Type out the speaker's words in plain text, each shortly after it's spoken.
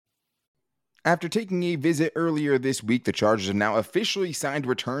After taking a visit earlier this week, the Chargers have now officially signed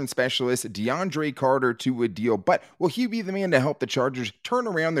return specialist DeAndre Carter to a deal. But will he be the man to help the Chargers turn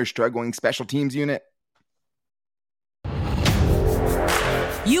around their struggling special teams unit?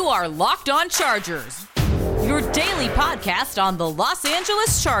 You are Locked On Chargers, your daily podcast on the Los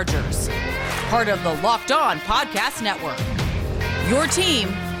Angeles Chargers, part of the Locked On Podcast Network, your team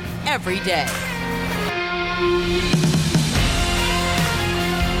every day.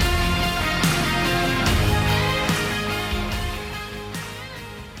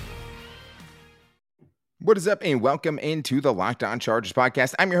 What is up, and welcome into the Locked On Chargers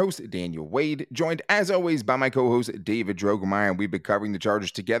podcast. I'm your host, Daniel Wade, joined as always by my co-host, David Drogemeyer, and we've been covering the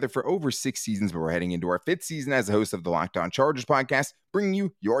Chargers together for over 6 seasons, but we're heading into our 5th season as the host of the Locked On Chargers podcast, bringing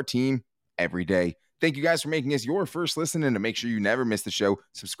you your team every day. Thank you guys for making us your first listen, and to make sure you never miss the show,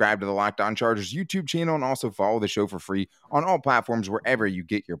 subscribe to the Locked On Chargers YouTube channel and also follow the show for free on all platforms wherever you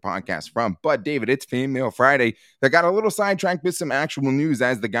get your podcast from. But David, it's Fan Mail Friday. That got a little sidetracked with some actual news,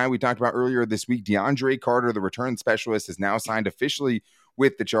 as the guy we talked about earlier this week, DeAndre Carter, the return specialist, is now signed officially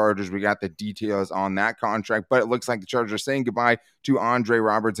with the Chargers. We got the details on that contract, but it looks like the Chargers are saying goodbye to Andre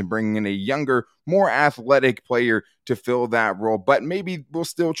Roberts and bringing in a younger, more athletic player to fill that role. But maybe we'll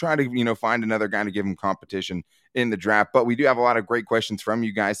still try to, find another guy to give him competition in the draft. But we do have a lot of great questions from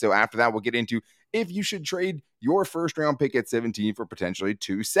you guys. So after that, we'll get into if you should trade your first round pick at 17 for potentially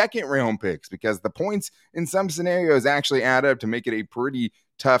 2 second round picks, because the points in some scenarios actually add up to make it a pretty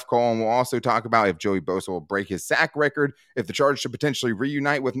tough call. And we'll also talk about if Joey Bosa will break his sack record, if the Chargers should potentially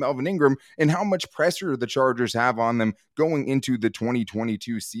reunite with Melvin Ingram, and how much pressure the Chargers have on them going into the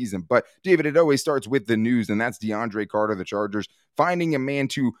 2022 season. But David, it always starts with the news, and that's DeAndre Carter, the Chargers finding a man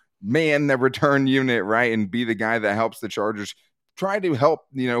to man the return unit, right, and be the guy that helps the Chargers try to help,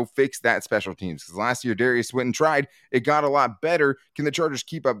 fix that special teams. Because last year, Darius Swinton tried. It got a lot better. Can the Chargers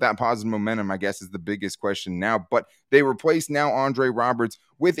keep up that positive momentum, I guess, is the biggest question now. But they replaced now Andre Roberts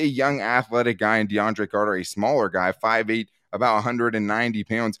with a young athletic guy in DeAndre Carter, a smaller guy, 5'8", about 190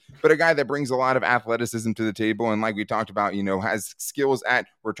 pounds, but a guy that brings a lot of athleticism to the table. And like we talked about, has skills at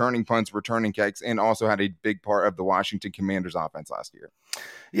returning punts, returning kicks, and also had a big part of the Washington Commanders offense last year.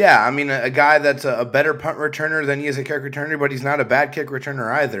 Yeah, I mean, a guy that's a better punt returner than he is a kick returner, but he's not a bad kick returner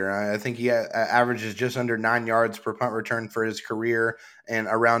either. I think he averages just under 9 yards per punt return for his career and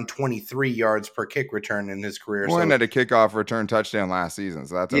around 23 yards per kick return in his career. Well, and had a kickoff return touchdown last season,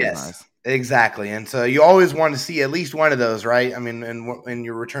 so that's always nice. Exactly. And so you always want to see at least one of those, right? I mean, in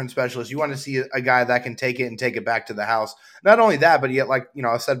your return specialist, you want to see a guy that can take it and take it back to the house. Not only that, but yet, like,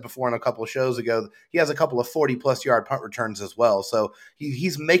 I said before in a couple of shows ago, he has a couple of 40-plus yard punt returns as well. So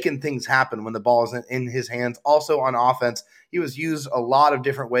he's making things happen when the ball is in his hands. Also on offense, he was used a lot of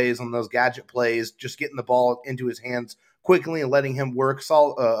different ways on those gadget plays, just getting the ball into his hands quickly and letting him work.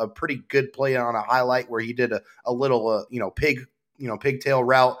 Saw a pretty good play on a highlight where he did a little, pigtail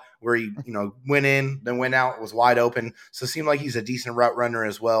route where he, went in, then went out, was wide open. So it seemed like he's a decent route runner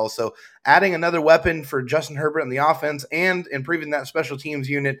as well. So adding another weapon for Justin Herbert in the offense and improving that special teams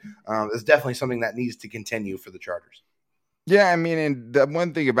unit is definitely something that needs to continue for the Chargers. Yeah, I mean, and the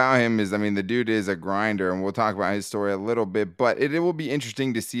one thing about him is, the dude is a grinder, and we'll talk about his story a little bit, but it will be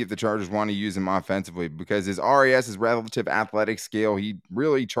interesting to see if the Chargers want to use him offensively, because his RAS, his relative athletic scale, he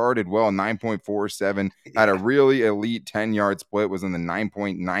really charted well, 9.47, had a really elite 10-yard split, was in the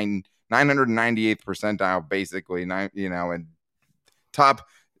 998th percentile, basically, and top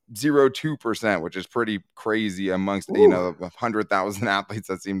 0.2%, which is pretty crazy amongst 100,000 athletes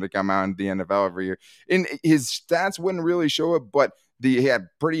that seem to come out in the NFL every year. And his stats wouldn't really show it, but he had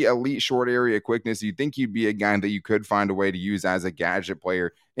pretty elite short area quickness. You'd think he'd be a guy that you could find a way to use as a gadget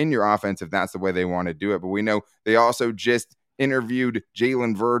player in your offense if that's the way they want to do it. But we know they also just interviewed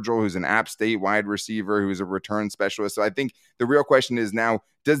Jalen Virgil, who's an App State wide receiver, who's a return specialist. So I think the real question is now,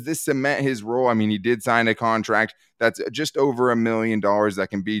 does this cement his role? He did sign a contract that's just over $1 million that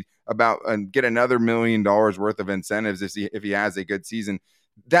can be about get another $1 million worth of incentives if he has a good season.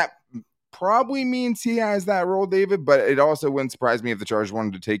 That probably means he has that role, David, but it also wouldn't surprise me if the Chargers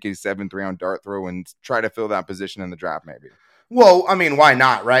wanted to take a 7th round dart throw and try to fill that position in the draft maybe. Well, why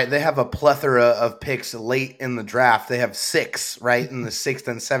not, right? They have a plethora of picks late in the draft. They have 6, right, in the 6th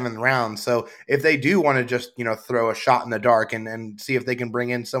and 7th round. So if they do want to just, throw a shot in the dark and see if they can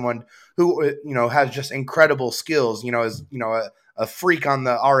bring in someone who, has just incredible skills, is, a freak on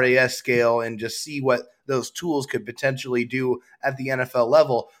the RAS scale, and just see what those tools could potentially do at the NFL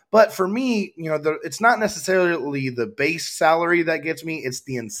level. But for me, it's not necessarily the base salary that gets me. It's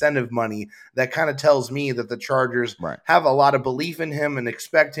the incentive money that kind of tells me that the Chargers have a lot of belief in him and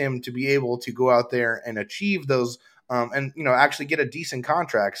expect him to be able to go out there and achieve those and actually get a decent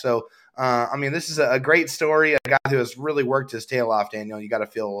contract. So this is a great story. A guy who has really worked his tail off, Daniel. You got to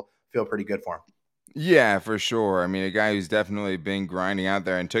feel pretty good for him. Yeah, for sure. I mean, a guy who's definitely been grinding out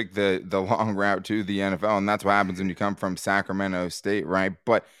there and took the long route to the NFL, and that's what happens when you come from Sacramento State, right?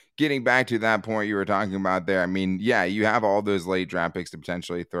 But getting back to that point you were talking about there, I mean, yeah, you have all those late draft picks to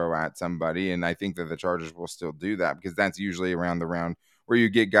potentially throw at somebody, and I think that the Chargers will still do that because that's usually around the round where you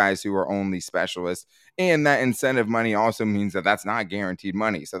get guys who are only specialists, and that incentive money also means that that's not guaranteed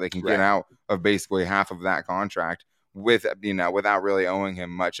money, so they can get out of basically half of that contract without really owing him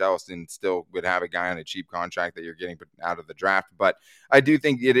much else, and still would have a guy on a cheap contract that you're getting out of the draft. But I do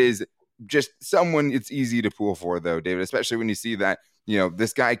think it is just someone it's easy to pull for, though, David, especially when you see that,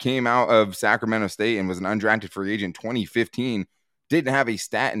 this guy came out of Sacramento State and was an undrafted free agent in 2015, didn't have a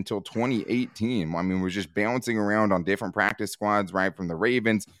stat until 2018. I mean, was just bouncing around on different practice squads, right? From the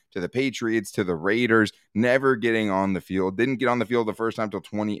Ravens to the Patriots to the Raiders, never getting on the field. Didn't get on the field the first time until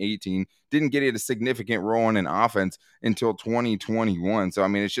 2018. Didn't get a significant role in an offense until 2021. So, I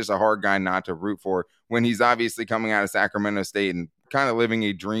mean, it's just a hard guy not to root for when he's obviously coming out of Sacramento State and kind of living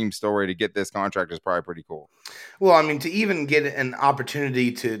a dream story. To get this contract is probably pretty cool. Well, I mean, to even get an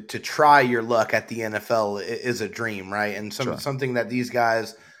opportunity to try your luck at the NFL is a dream, right? And something that these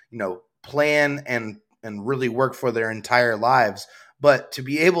guys, plan and really work for their entire lives. But to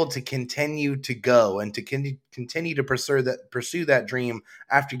be able to continue to go and to continue to pursue that dream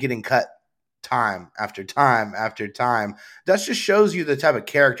after getting cut time after time after time, that just shows you the type of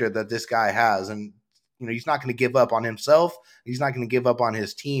character that this guy has. And he's not going to give up on himself. He's not going to give up on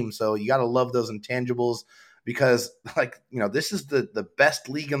his team. So you got to love those intangibles, because this is the best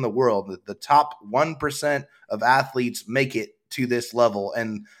league in the world. The top 1% of athletes make it to this level.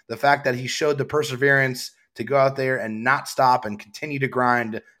 And the fact that he showed the perseverance to go out there and not stop and continue to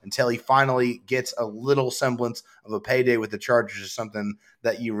grind until he finally gets a little semblance of a payday with the Chargers is something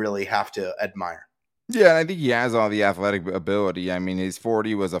that you really have to admire. Yeah, and I think he has all the athletic ability. I mean, his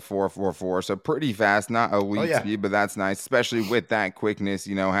 40 was a 4.44, so pretty fast, not elite speed, but that's nice, especially with that quickness,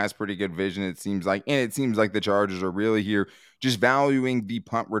 has pretty good vision, it seems like. And it seems like the Chargers are really here just valuing the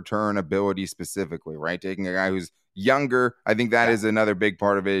punt return ability specifically, right? Taking a guy who's younger. I think that is another big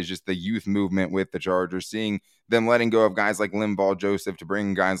part of it, is just the youth movement with the Chargers, seeing them letting go of guys like Linval Joseph to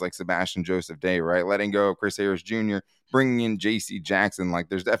bring guys like Sebastian Joseph Day, right? Letting go of Chris Harris Jr., bringing in J.C. Jackson. Like,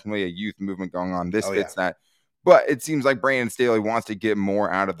 there's definitely a youth movement going on. This fits that. But it seems like Brandon Staley wants to get more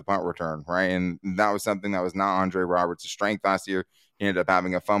out of the punt return, right? And that was something that was not Andre Roberts' strength last year. He ended up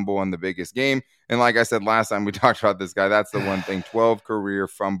having a fumble in the biggest game. And like I said last time we talked about this guy, that's the one thing, 12 career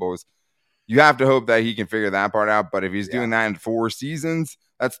fumbles. You have to hope that he can figure that part out. But if he's doing that in 4 seasons,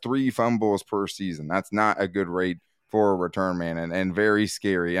 that's 3 fumbles per season. That's not a good rate for a return man, and very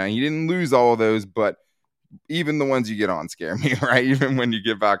scary. I mean, he didn't lose all of those, but even the ones you get on scare me, right? Even when you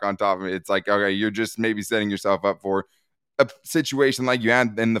get back on top of it, it's like, okay, you're just maybe setting yourself up for a situation like you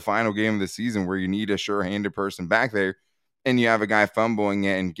had in the final game of the season where you need a sure-handed person back there, and you have a guy fumbling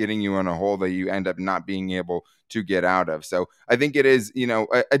it and getting you in a hole that you end up not being able to get out of. So I think it is,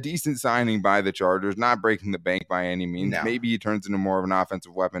 a decent signing by the Chargers, not breaking the bank by any means. No. Maybe he turns into more of an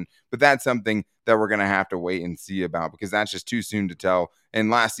offensive weapon, but that's something that we're going to have to wait and see about, because that's just too soon to tell. And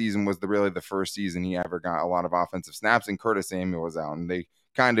last season was really the first season he ever got a lot of offensive snaps, and Curtis Samuel was out, and they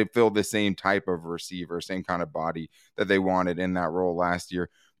kind of filled the same type of receiver, same kind of body that they wanted in that role last year.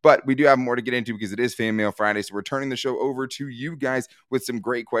 But we do have more to get into because it is Fan Mail Friday. So we're turning the show over to you guys with some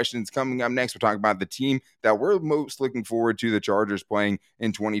great questions. Coming up next, we'll talk about the team that we're most looking forward to the Chargers playing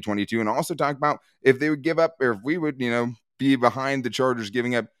in 2022. And also talk about if they would give up, or if we would, be behind the Chargers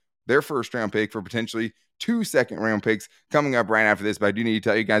giving up their first round pick for potentially 2 second-round picks coming up right after this. But I do need to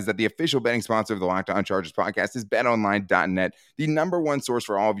tell you guys that the official betting sponsor of the Locked On Chargers podcast is BetOnline.net, the #1 source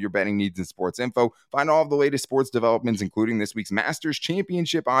for all of your betting needs and sports info. Find all of the latest sports developments, including this week's Masters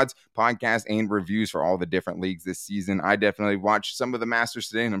Championship odds, podcasts, and reviews for all the different leagues this season. I definitely watched some of the Masters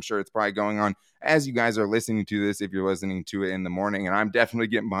today, and I'm sure it's probably going on as you guys are listening to this, if you're listening to it in the morning. And I'm definitely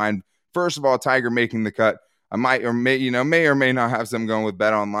getting behind, first of all, Tiger making the cut. I may or may not have some going with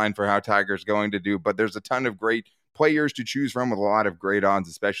Bet Online for how Tiger's going to do, but there's a ton of great players to choose from with a lot of great odds,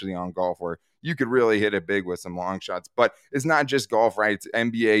 especially on golf, where you could really hit it big with some long shots. But it's not just golf, right? It's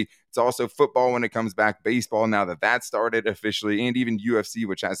NBA. It's also football when it comes back, baseball now that started officially, and even UFC,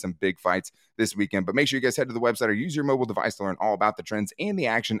 which has some big fights this weekend. But make sure you guys head to the website or use your mobile device to learn all about the trends and the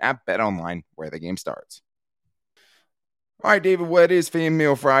action at Bet Online, where the game starts. All right, David, well, it is Fan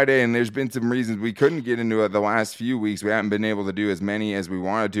Mail Friday, and there's been some reasons we couldn't get into it the last few weeks. We haven't been able to do as many as we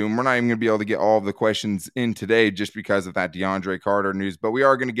wanted to, and we're not even going to be able to get all of the questions in today just because of that DeAndre Carter news, but we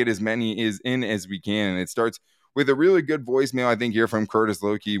are going to get as many in as we can, and it starts with a really good voicemail, I think, here from Curtis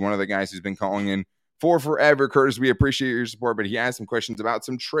Loki, one of the guys who's been calling in for forever. Curtis, we appreciate your support, but he has some questions about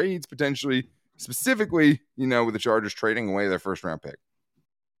some trades potentially, specifically, with the Chargers trading away their first round pick.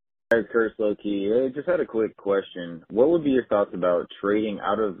 Hey, Curtis Loki. I just had a quick question. What would be your thoughts about trading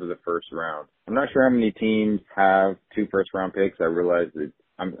out of the first round? I'm not sure how many teams have 2 first-round picks. I realize that,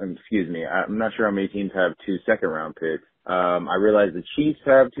 I'm not sure how many teams have 2 second-round picks. I realize the Chiefs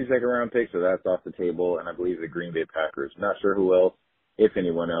have 2 second-round picks, so that's off the table, and I believe the Green Bay Packers. Not sure who else, if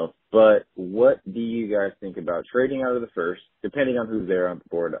anyone else. But what do you guys think about trading out of the first, depending on who's there on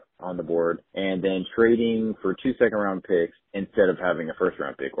the board, and then trading for 2 second-round picks instead of having a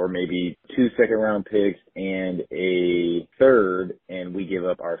first-round pick, or maybe 2 second-round picks and a third, and we give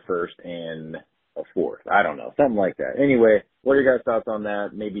up our first and a fourth. I don't know, something like that. Anyway, what are your guys' thoughts on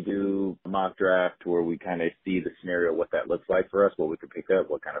that? Maybe do a mock draft where we kind of see the scenario, what that looks like for us, what we can pick up,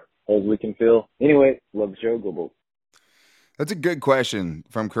 what kind of holes we can fill. Anyway, love the show. Go Bulls. That's a good question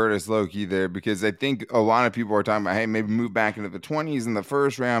from Curtis Loki there, because I think a lot of people are talking about, hey, maybe move back into the 20s in the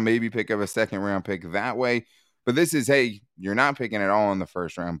first round, maybe pick up a second-round pick that way. But this is, hey, you're not picking at all in the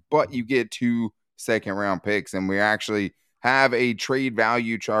first round, but you get 2 second-round picks. And we actually have a trade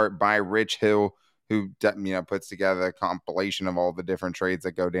value chart by Rich Hill, who puts together a compilation of all the different trades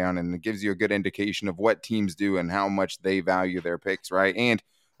that go down, and it gives you a good indication of what teams do and how much they value their picks, right? And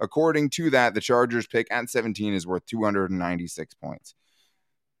according to that, the Chargers pick at 17 is worth 296 points.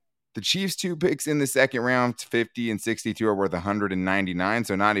 The Chiefs' 2 picks in the second round, 50 and 62, are worth 199,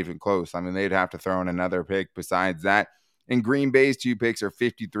 so not even close. I mean, they'd have to throw in another pick besides that. And Green Bay's 2 picks are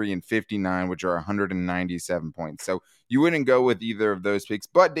 53 and 59, which are 197 points. So you wouldn't go with either of those picks.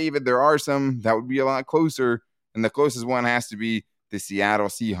 But, David, there are some that would be a lot closer, and the closest one has to be the Seattle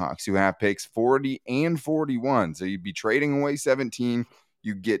Seahawks, who have picks 40 and 41. So you'd be trading away 17.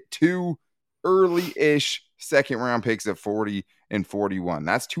 You get 2 early-ish second-round picks at 40 and 41.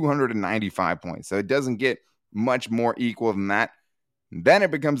 That's 295 points. So it doesn't get much more equal than that. Then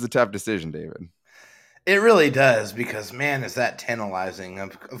it becomes a tough decision, David. It really does, because, man, is that tantalizing.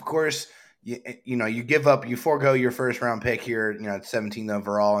 Of course, you forego your first round pick here, at 17th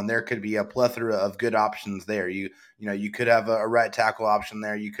overall, and there could be a plethora of good options there. You could have a right tackle option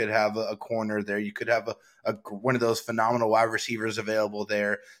there. You could have a corner there. You could have one of those phenomenal wide receivers available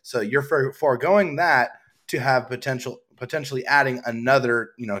there. So you're foregoing that to have potentially adding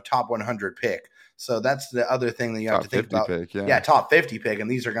another, top 100 pick. So that's the other thing that you have to think about. Pick, top 50 pick, and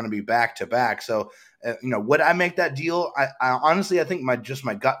these are going to be back to back. So, would I make that deal? I honestly, I think my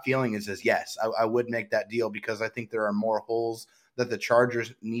gut feeling is yes, I would make that deal, because I think there are more holes that the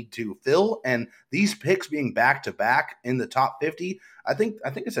Chargers need to fill, and these picks being back to back in the top 50, I think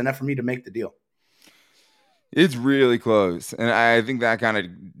it's enough for me to make the deal. It's really close, and I think that kind of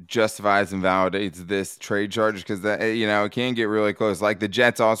justifies and validates this trade charge, because it can get really close. Like the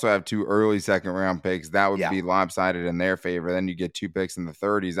Jets also have 2 early second-round picks. That would be lopsided in their favor. Then you get 2 picks in the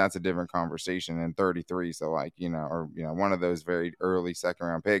 30s. That's a different conversation, in 33. So one of those very early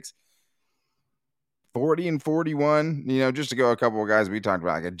second-round picks. 40 and 41, just to go a couple of guys we talked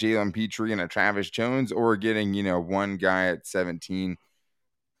about, like a Jalen Petrie and a Travis Jones, or getting, one guy at 17.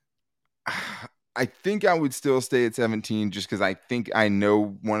 I think I would still stay at 17, just because I think I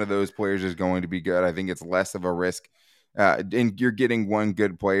know one of those players is going to be good. I think it's less of a risk. And you're getting one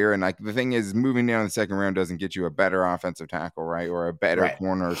good player. And the thing is, moving down the second round doesn't get you a better offensive tackle, right? Or a better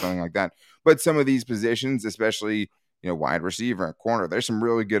corner or something like that. But some of these positions, especially, wide receiver and corner, there's some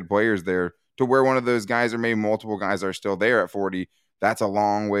really good players there, to where one of those guys, or maybe multiple guys, are still there at 40. That's a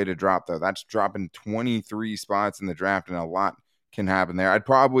long way to drop, though. That's dropping 23 spots in the draft, and a lot can happen there. I'd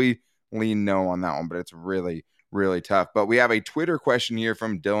probably lean no on that one, but it's really, really tough. But we have a Twitter question here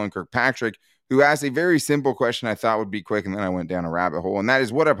from Dylan Kirkpatrick, who asked a very simple question I thought would be quick, and then I went down a rabbit hole. And that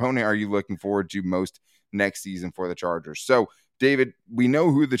is, what opponent are you looking forward to most next season for the Chargers? So, David, we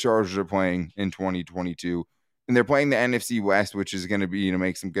know who the Chargers are playing in 2022, and they're playing the NFC West, which is going to be,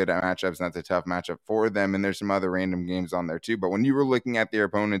 make some good matchups, and that's a tough matchup for them. And there's some other random games on there too. But when you were looking at their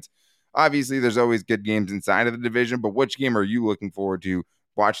opponents, obviously there's always good games inside of the division, but which game are you looking forward to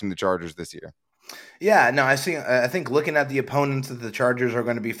watching the Chargers this year? Yeah, no, I think looking at the opponents that the Chargers are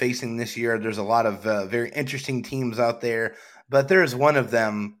going to be facing this year, there's a lot of very interesting teams out there, but there's one of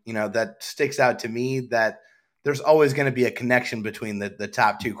them, that sticks out to me, that there's always going to be a connection between the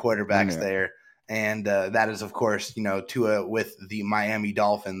top 2 quarterbacks there. And that is, of course, Tua with the Miami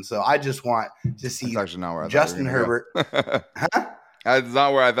Dolphins. So I just want to see Justin Herbert. Huh? That's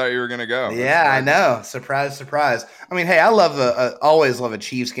not where I thought you were going to go. Yeah, I know. Surprise, surprise. I mean, hey, I always love a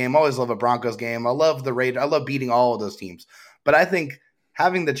Chiefs game. Always love a Broncos game. I love the Raiders. I love beating all of those teams. But I think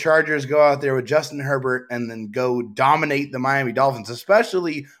having the Chargers go out there with Justin Herbert and then go dominate the Miami Dolphins,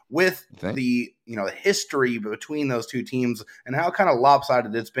 especially with the history between those two teams and how kind of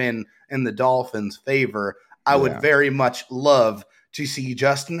lopsided it's been in the Dolphins' favor, I would very much love to see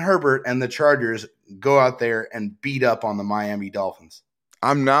Justin Herbert and the Chargers go out there and beat up on the Miami Dolphins.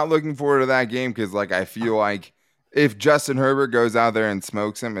 I'm not looking forward to that game because, I feel like if Justin Herbert goes out there and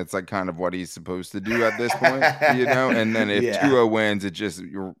smokes him, it's kind of what he's supposed to do at this point, And then if Tua wins, it just,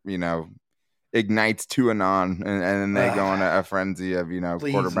 ignites Tua on, and then they go on a frenzy of,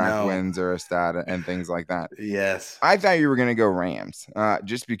 quarterback wins or a stat and things like that. Yes. I thought you were going to go Rams,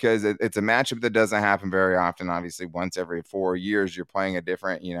 just because it's a matchup that doesn't happen very often. Obviously, once every 4 years, you're playing a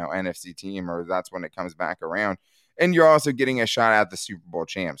different, NFC team, or that's when it comes back around. And you're also getting a shot at the Super Bowl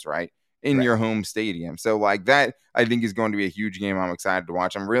champs, right? In your home stadium. So that I think is going to be a huge game. I'm excited to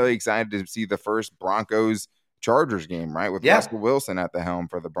watch. I'm really excited to see the first Broncos-Chargers game, right? With Russell Wilson at the helm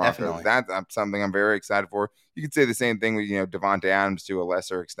for the Broncos. Definitely. That's something I'm very excited for. You could say the same thing with, Devontae Adams to a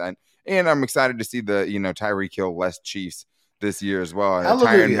lesser extent. And I'm excited to see the, Tyreek Hill less Chiefs this year as well.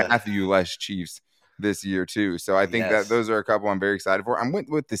 Tyrann Mathieu less Chiefs this year too. So I think that those are a couple I'm very excited for. I'm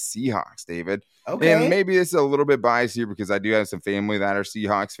with the Seahawks, David. Okay. And maybe this is a little bit biased here because I do have some family that are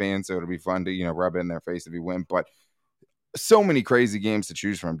Seahawks fans, so it'll be fun to, rub it in their face if we win. But so many crazy games to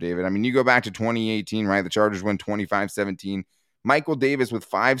choose from, David. I mean, you go back to 2018, right? The Chargers win 25-17. Michael Davis with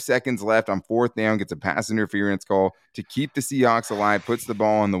 5 seconds left on 4th down gets a pass interference call to keep the Seahawks alive, puts the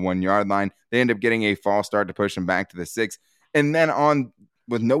ball on the 1 yard line. They end up getting a false start to push them back to the 6. And then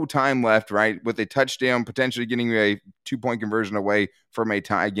with no time left, right, with a touchdown, potentially getting a 2-point conversion away from a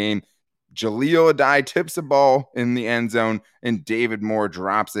tie game, Jaleel Adai tips the ball in the end zone, and David Moore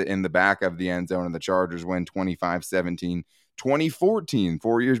drops it in the back of the end zone, and the Chargers win 25-17. 2014,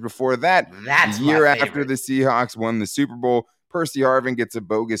 4 years before that, that's the year after the Seahawks won the Super Bowl, Percy Harvin gets a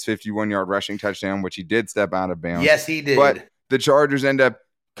bogus 51-yard rushing touchdown, which he did step out of bounds. Yes, he did. But the Chargers end up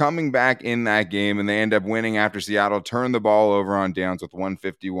coming back in that game, and they end up winning after Seattle turned the ball over on downs with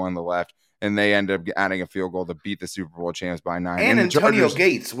 151 left, and they end up adding a field goal to beat the Super Bowl champs by 9. And Antonio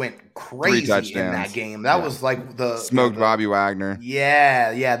Gates went crazy in that game. That was like the smoked Bobby Wagner.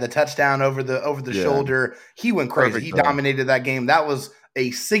 Yeah, the touchdown over the shoulder. He went crazy. Perfect, he dominated that game. That was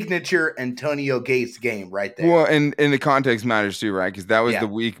a signature Antonio Gates game right there. Well, and the context matters too, right? Because that was the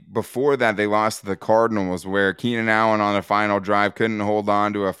week before that they lost to the Cardinals, where Keenan Allen on the final drive couldn't hold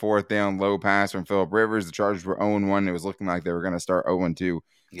on to a 4th down low pass from Phillip Rivers. The Chargers were 0-1. It was looking like they were going to start 0-2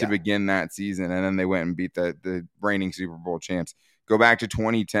 to begin that season, and then they went and beat the reigning Super Bowl champs. Go back to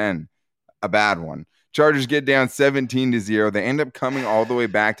 2010, a bad one. Chargers get down 17-0. They end up coming all the way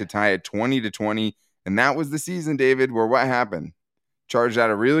back to tie it 20-20, and that was the season, David, where what happened? Chargers had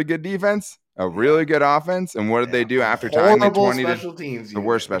a really good defense, a really good offense, and what did they do after tying the 20 the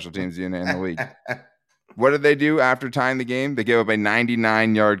worst special teams unit in the league? What did they do after tying the game? They gave up a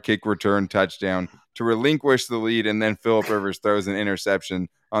 99-yard kick return touchdown to relinquish the lead, and then Phillip Rivers throws an interception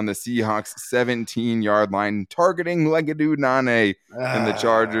on the Seahawks 17-yard line, targeting Legadou Nane, and the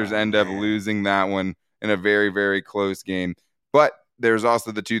Chargers end up losing that one in a very, very close game. But there's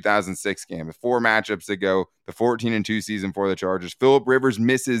also the 2006 game, the 4 matchups ago, the 14-2 season for the Chargers. Phillip Rivers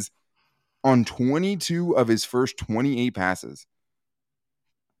misses on 22 of his first 28 passes.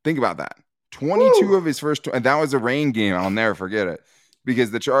 Think about that. 22 of his first, and that was a rain game. I'll never forget it.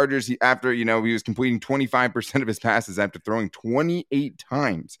 Because the Chargers, he was completing 25% of his passes after throwing 28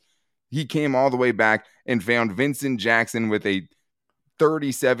 times. He came all the way back and found Vincent Jackson with a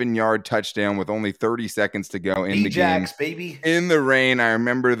 37-yard touchdown with only 30 seconds to go in the game. Baby. In the rain. I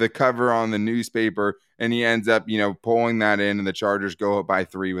remember the cover on the newspaper, and he ends up, pulling that in, and the Chargers go up by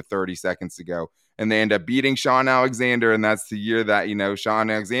 3 with 30 seconds to go. And they end up beating Shaun Alexander, and that's the year that, Shaun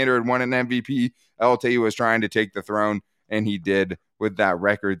Alexander had won an MVP. LT was trying to take the throne, and he did with that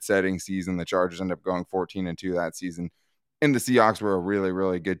record-setting season. The Chargers end up going 14-2 that season. And the Seahawks were a really,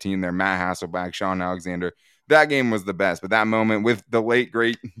 really good team there. Matt Hasselbeck, Shaun Alexander. That game was the best. But that moment with the late,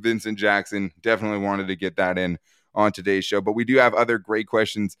 great Vincent Jackson, definitely wanted to get that in on today's show. But we do have other great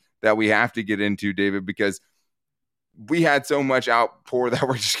questions that we have to get into, David, because we had so much outpour that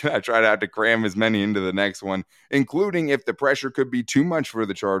we're just going to try to have to cram as many into the next one, including if the pressure could be too much for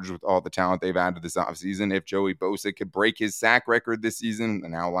the Chargers with all the talent they've added this offseason, if Joey Bosa could break his sack record this season,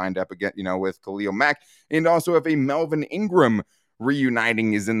 and now lined up again, with Khalil Mack, and also if a Melvin Ingram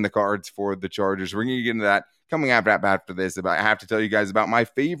reuniting is in the cards for the Chargers. We're going to get into that coming after this. I have to tell you guys about my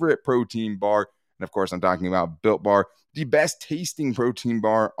favorite protein bar, and of course I'm talking about Built Bar, the best tasting protein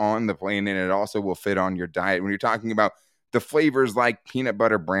bar on the planet. It also will fit on your diet. When you're talking about the flavors like peanut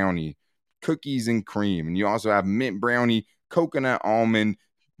butter brownie, cookies and cream, and you also have mint brownie, coconut almond,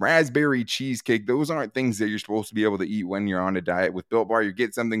 raspberry cheesecake. Those aren't things that you're supposed to be able to eat when you're on a diet. With Built Bar, you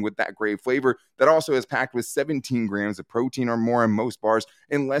get something with that great flavor that also is packed with 17 grams of protein or more in most bars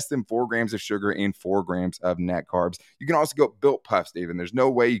and less than 4 grams of sugar and 4 grams of net carbs. You can also go Built Puffs, Dave, and there's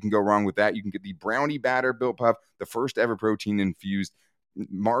no way you can go wrong with that. You can get the brownie batter Built Puff, the first ever protein infused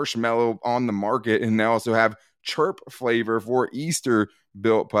marshmallow on the market, and they also have chirp flavor for Easter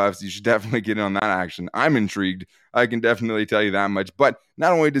Built Puffs. You should definitely get in on that action. I'm intrigued. I can definitely tell you that much. But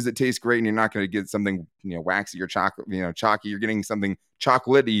not only does it taste great, and you're not going to get something waxy or chocolate, chalky. You're getting something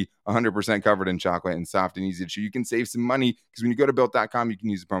chocolatey, 100% covered in chocolate and soft and easy to chew. You can save some money because when you go to Built.com, you can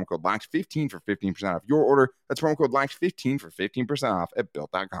use the promo code LOCKED15 for 15% off your order. That's promo code LOCKED15 for 15% off at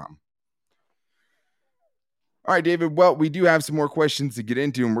Built.com. All right, David. Well, we do have some more questions to get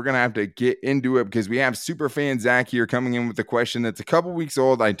into, and we're going to have to get into it because we have super fan Zach here coming in with a question that's a couple weeks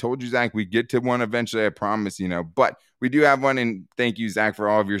old. I told you, Zach, we'd get to one eventually, I promise, but we do have one, and thank you, Zach, for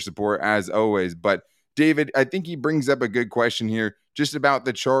all of your support as always. But David, I think he brings up a good question here just about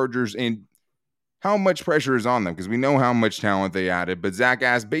the Chargers and how much pressure is on them, because we know how much talent they added. But Zach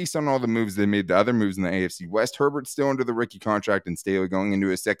asked, based on all the moves they made, the other moves in the AFC West, Herbert still under the rookie contract and Staley going into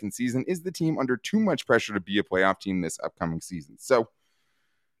his second season, is the team under too much pressure to be a playoff team this upcoming season? So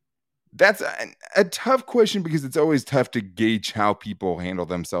that's a tough question because it's always tough to gauge how people handle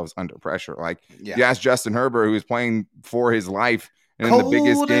themselves under pressure. Like you ask Justin Herbert, who was playing for his life and in the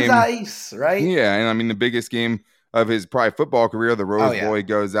biggest game, ice, right? Yeah, and I mean the biggest game of his probably football career, the Rose Bowl, he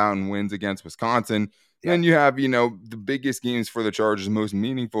goes out and wins against Wisconsin. Yeah. Then you have, the biggest games for the Chargers, most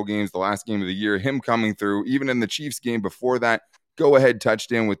meaningful games, the last game of the year, him coming through, even in the Chiefs game before that, go-ahead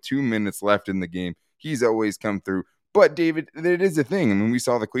touchdown with 2 minutes left in the game. He's always come through. But, David, it is a thing. I mean, we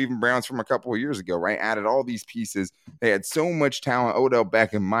saw the Cleveland Browns from a couple of years ago, right? Added all these pieces. They had so much talent, Odell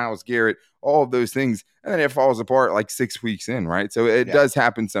Beckham, Myles Garrett, all of those things. And then it falls apart like 6 weeks in, right? So it does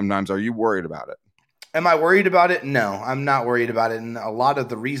happen sometimes. Are you worried about it? Am I worried about it? No, I'm not worried about it. And a lot of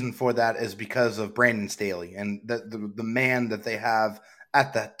the reason for that is because of Brandon Staley and the man that they have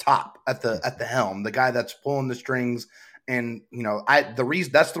at the top, at the helm, the guy that's pulling the strings. And, that's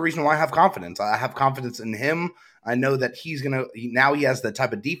the reason why I have confidence. I have confidence in him. I know that now he has the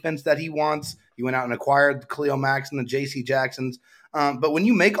type of defense that he wants. He went out and acquired the Khalil Mack and the J.C. Jacksons. But when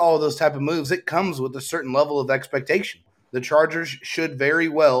you make all of those type of moves, it comes with a certain level of expectation. The Chargers should very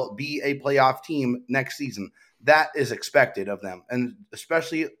well be a playoff team next season. That is expected of them. And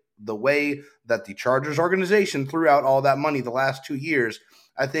especially the way that the Chargers organization threw out all that money the last 2 years,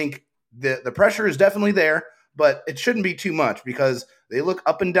 I think the pressure is definitely there, but it shouldn't be too much because they look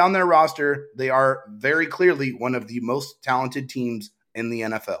up and down their roster. They are very clearly one of the most talented teams in the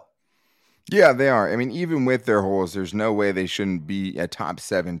NFL. Yeah, they are. I mean, even with their holes, there's no way they shouldn't be a top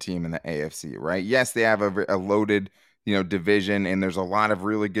 7 team in the AFC, right? Yes, they have a loaded division, and there's a lot of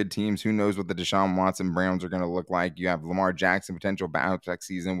really good teams. Who knows what the Deshaun Watson Browns are going to look like? You have Lamar Jackson, potential bounce back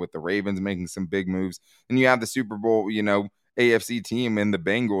season with the Ravens making some big moves. And you have the Super Bowl, AFC team and the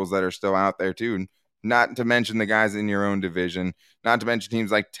Bengals that are still out there too. Not to mention the guys in your own division, not to mention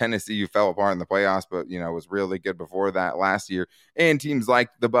teams like Tennessee who fell apart in the playoffs, but, was really good before that last year. And teams like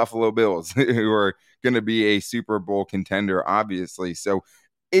the Buffalo Bills who are going to be a Super Bowl contender, obviously. So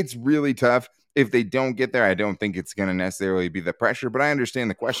it's really tough. If they don't get there, I don't think it's going to necessarily be the pressure, but I understand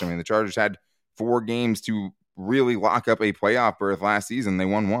the question. I mean, the Chargers had 4 games to really lock up a playoff berth last season. They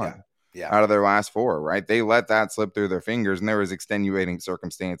won 1 out of their last 4, right? They let that slip through their fingers, and there was extenuating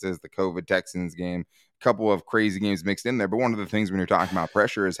circumstances, the COVID Texans game, a couple of crazy games mixed in there. But one of the things when you're talking about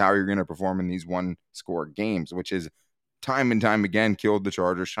pressure is how you're going to perform in these one-score games, which is time and time again killed the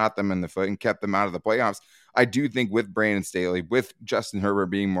Chargers, shot them in the foot, and kept them out of the playoffs. I do think with Brandon Staley, with Justin Herbert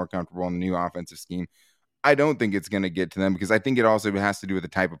being more comfortable in the new offensive scheme, I don't think it's going to get to them because I think it also has to do with the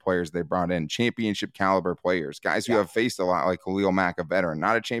type of players they brought in. Championship caliber players, guys who have faced a lot, like Khalil Mack, a veteran,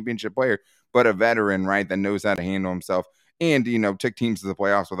 not a championship player, but a veteran, right, that knows how to handle himself and, took teams to the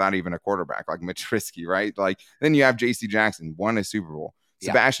playoffs without even a quarterback like Mitch Trubisky, right? Like then you have J.C. Jackson, won a Super Bowl.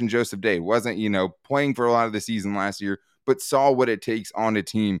 Sebastian Joseph Day wasn't, playing for a lot of the season last year, but saw what it takes on a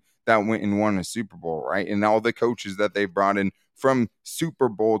team that went and won a Super Bowl, right? And all the coaches that they brought in from Super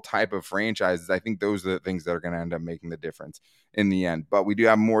Bowl type of franchises, I think those are the things that are going to end up making the difference in the end. But we do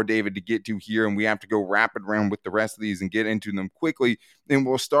have more, David, to get to here, and we have to go rapid round with the rest of these and get into them quickly. And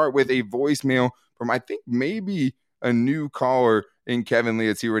we'll start with a voicemail from, I think, maybe a new caller in Kevin Lee.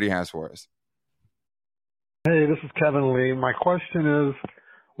 Let's see what he has for us. Hey, this is Kevin Lee. My question is,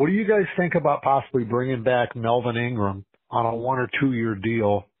 what do you guys think about possibly bringing back Melvin Ingram on a 1 or 2 year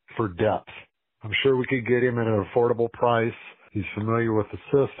deal for depth? I'm sure we could get him at an affordable price. He's familiar with the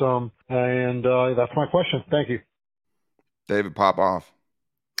system. And that's my question. Thank you. David Popoff.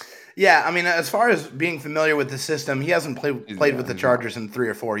 Yeah, I mean, as far as being familiar with the system, he hasn't played with the Chargers in 3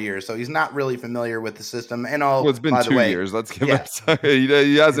 or 4 years, so he's not really familiar with the system. And well, it's been 2 years. Let's give him.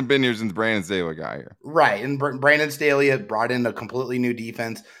 He hasn't been here since Brandon Staley got here. Right, and Brandon Staley had brought in a completely new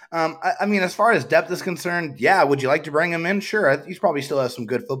defense. I mean, as far as depth is concerned, yeah, would you like to bring him in? Sure, he's probably still has some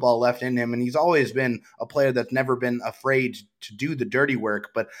good football left in him, and he's always been a player that's never been afraid to do the dirty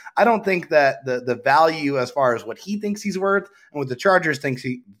work. But I don't think that the value as far as what he thinks he's worth and what the Chargers thinks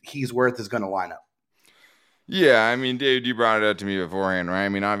he's worth is going to line up. Yeah, I mean, Dave, you brought it up to me beforehand, right? I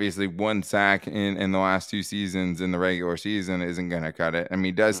mean, obviously, 1 sack in the last 2 seasons in the regular season isn't going to cut it. I mean,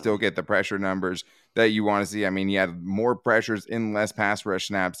 he does still get the pressure numbers that you want to see. I mean, he had more pressures in less pass rush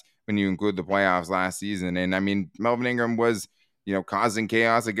snaps when you include the playoffs last season. And, I mean, Melvin Ingram was, causing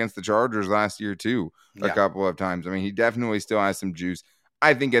chaos against the Chargers last year, too, a couple of times. I mean, he definitely still has some juice.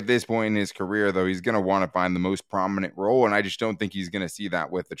 I think at this point in his career, though, he's going to want to find the most prominent role, and I just don't think he's going to see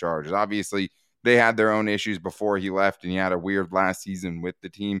that with the Chargers. Obviously, they had their own issues before he left, and he had a weird last season with the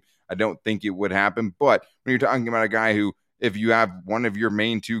team. I don't think it would happen. But when you're talking about a guy who, if you have one of your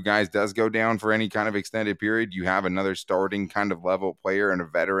main 2 guys does go down for any kind of extended period, you have another starting kind of level player and a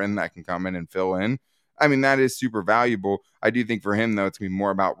veteran that can come in and fill in. I mean, that is super valuable. I do think for him, though, it's going to be more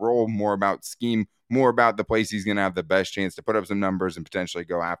about role, more about scheme, more about the place he's going to have the best chance to put up some numbers and potentially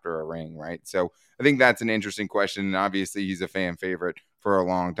go after a ring, right? So I think that's an interesting question. And obviously, he's a fan favorite for a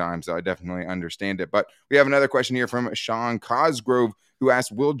long time, so I definitely understand it. But we have another question here from Sean Cosgrove, who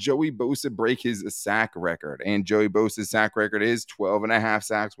asked, will Joey Bosa break his sack record? And Joey Bosa's sack record is 12.5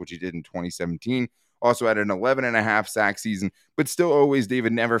 sacks, which he did in 2017. Also had an 11.5 sack season, but still always,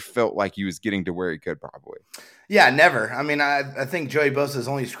 David, never felt like he was getting to where he could probably. Yeah, never. I mean, I think Joey Bosa has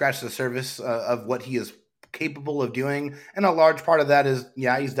only scratched the surface of what he is capable of doing. And a large part of that is,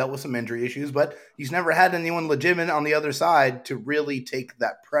 he's dealt with some injury issues, but he's never had anyone legitimate on the other side to really take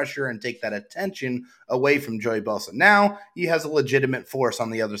that pressure and take that attention away from Joey Bosa. Now he has a legitimate force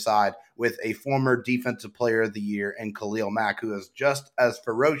on the other side with a former defensive player of the year in Khalil Mack, who is just as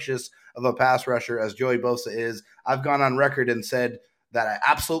ferocious of a pass rusher as Joey Bosa is. I've gone on record and said that I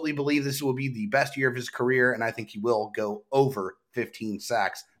absolutely believe this will be the best year of his career, and I think he will go over 15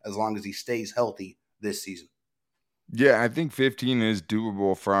 sacks as long as he stays healthy this season. Yeah, I think 15 is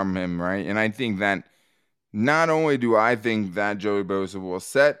doable from him, right? And I think that not only do I think that Joey Bosa will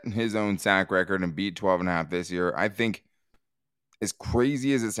set his own sack record and beat 12.5 this year, I think as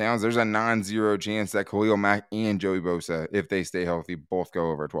crazy as it sounds, there's a non-zero chance that Khalil Mack and Joey Bosa, if they stay healthy, both go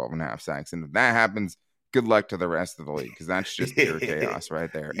over 12.5 sacks. And if that happens, good luck to the rest of the league, because that's just pure chaos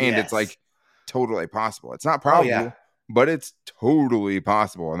right there. And it's like totally possible. It's not probable, but it's totally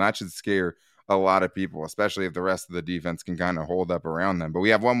possible. And that should scare a lot of people, especially if the rest of the defense can kind of hold up around them. But we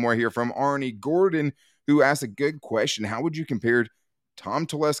have one more here from Arnie Gordon, who asked a good question. How would you compare Tom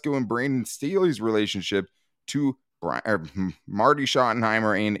Telesco and Brandon Staley's relationship to Marty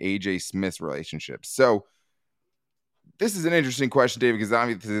Schottenheimer and AJ Smith's relationship? So this is an interesting question, David, because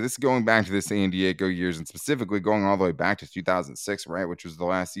obviously this is going back to the San Diego years, and specifically going all the way back to 2006, right, which was the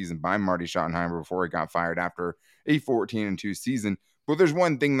last season by Marty Schottenheimer before he got fired after a 14-2 season. But there's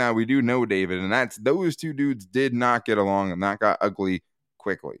one thing that we do know, David, and that's those 2 dudes did not get along, and that got ugly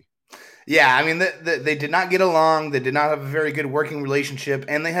quickly. Yeah, I mean, they did not get along. They did not have a very good working relationship,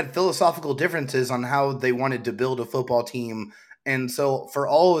 and they had philosophical differences on how they wanted to build a football team. And so for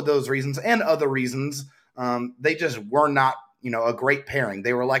all of those reasons and other reasons, they just were not, a great pairing.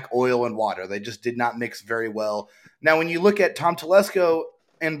 They were like oil and water. They just did not mix very well. Now, when you look at Tom Telesco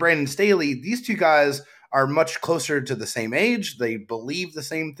and Brandon Staley, these 2 guys are much closer to the same age. They believe the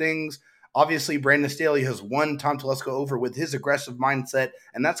same things. Obviously, Brandon Staley has won Tom Telesco over with his aggressive mindset,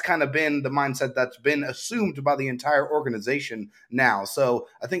 and that's kind of been the mindset that's been assumed by the entire organization now. So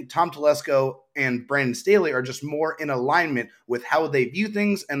I think Tom Telesco and Brandon Staley are just more in alignment with how they view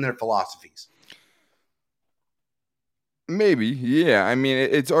things and their philosophies. Maybe, yeah. I mean,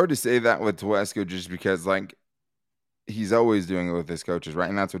 it's hard to say that with Telesco just because, like, he's always doing it with his coaches, right?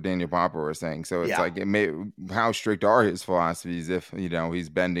 And that's what Daniel Popper was saying. So it's like, how strict are his philosophies if, he's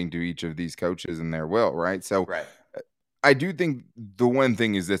bending to each of these coaches and their will, right? So I do think the one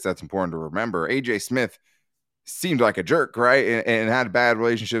thing is that's important to remember. AJ Smith seemed like a jerk, right? And had bad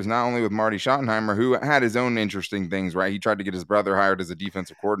relationships, not only with Marty Schottenheimer, who had his own interesting things, right? He tried to get his brother hired as a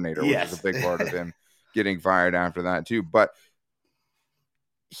defensive coordinator, which is a big part of him getting fired after that too. But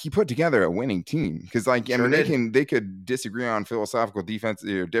he put together a winning team, because they could disagree on philosophical defense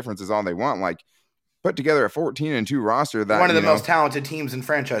differences all they want. Like, put together a 14-2 roster that one of the most talented teams in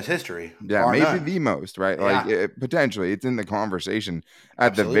franchise history. Yeah, maybe the most, right? Like potentially, it's in the conversation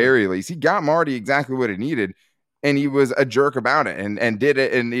at the very least. He got Marty exactly what he needed. and he was a jerk about it and did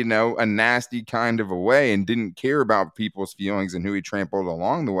it in, you know, a nasty kind of a way and didn't care about people's feelings and who he trampled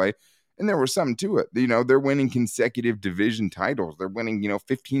along the way. And there was something to it. You know, they're winning consecutive division titles. They're winning, you know,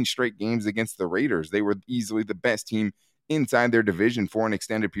 15 straight games against the Raiders. They were easily the best team inside their division for an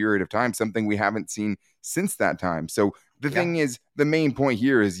extended period of time, something we haven't seen since that time. So the thing is, the main point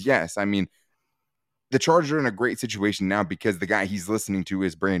here is, yes, I mean, the Chargers are in a great situation now because the guy he's listening to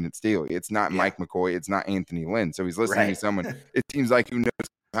is Brandon Staley. It's not Mike McCoy. It's not Anthony Lynn. So he's listening to someone, it seems like, who knows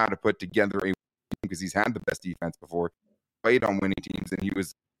how to put together a team because he's had the best defense before, played on winning teams, and he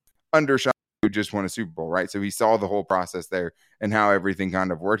was under Sean who just won a Super Bowl, right? So he saw the whole process there and how everything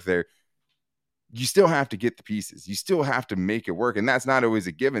kind of worked there. You still have to get the pieces. You still have to make it work, and that's not always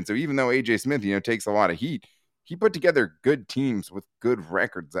a given. So even though AJ Smith, you know, takes a lot of heat, he put together good teams with good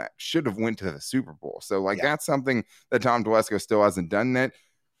records that should have went to the Super Bowl. So, like, that's something that Tom Telesco still hasn't done that,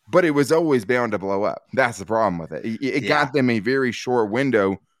 but it was always bound to blow up. That's the problem with it. It got them a very short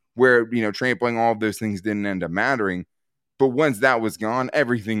window where, you know, trampling all of those things didn't end up mattering. But once that was gone,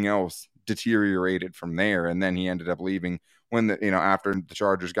 everything else deteriorated from there. And then he ended up leaving when after the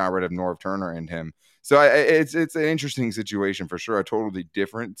Chargers got rid of Norv Turner and him. So it's an interesting situation for sure, a totally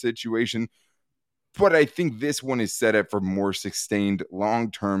different situation. But I think this one is set up for more sustained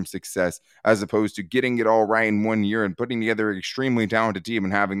long-term success as opposed to getting it all right in 1 year and putting together an extremely talented team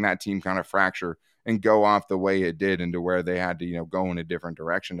and having that team kind of fracture and go off the way it did into where they had to, you know, go in a different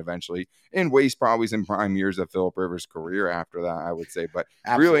direction eventually and waste probably some prime years of Philip Rivers' career after that, I would say. But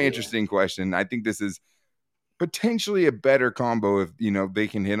Really interesting question. I think this is potentially a better combo if, you know, they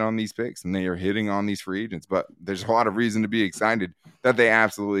can hit on these picks and they are hitting on these free agents, but there's a lot of reason to be excited that they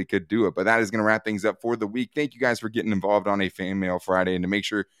absolutely could do it. But that is going to wrap things up for the week. Thank you guys for getting involved on a Fan Mail Friday, and to make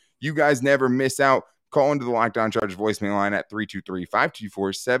sure you guys never miss out, call into the Locked On Chargers voicemail line at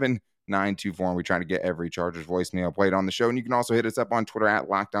 323-524-7924, and we try to get every Chargers voicemail played on the show. And you can also hit us up on Twitter at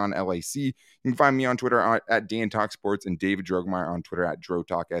LockedOnLAC. You can find me on Twitter at Dan Talk Sports and David Drogemeyer on Twitter at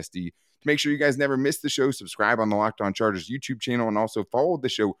DroTalkSD. To make sure you guys never miss the show, subscribe on the Locked On Chargers YouTube channel and also follow the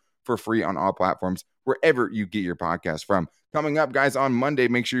show for free on all platforms wherever you get your podcast from. Coming up, guys, on Monday,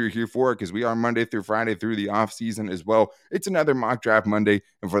 make sure you're here for it because we are Monday through Friday through the off season as well. It's another mock draft Monday,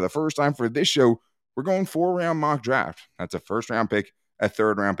 and for the first time for this show, we're going 4-round mock draft. That's a first-round pick, a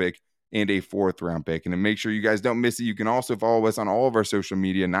third-round pick, and a fourth-round pick. And to make sure you guys don't miss it, you can also follow us on all of our social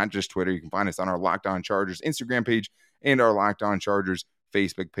media, not just Twitter. You can find us on our Locked On Chargers Instagram page and our Locked On Chargers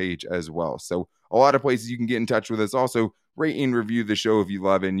Facebook page as well. So a lot of places you can get in touch with us. Also, rate and review the show if you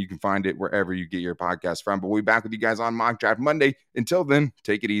love it, and you can find it wherever you get your podcast from. But we'll be back with you guys on Mock Draft Monday. Until then,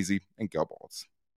 take it easy and go Bolts.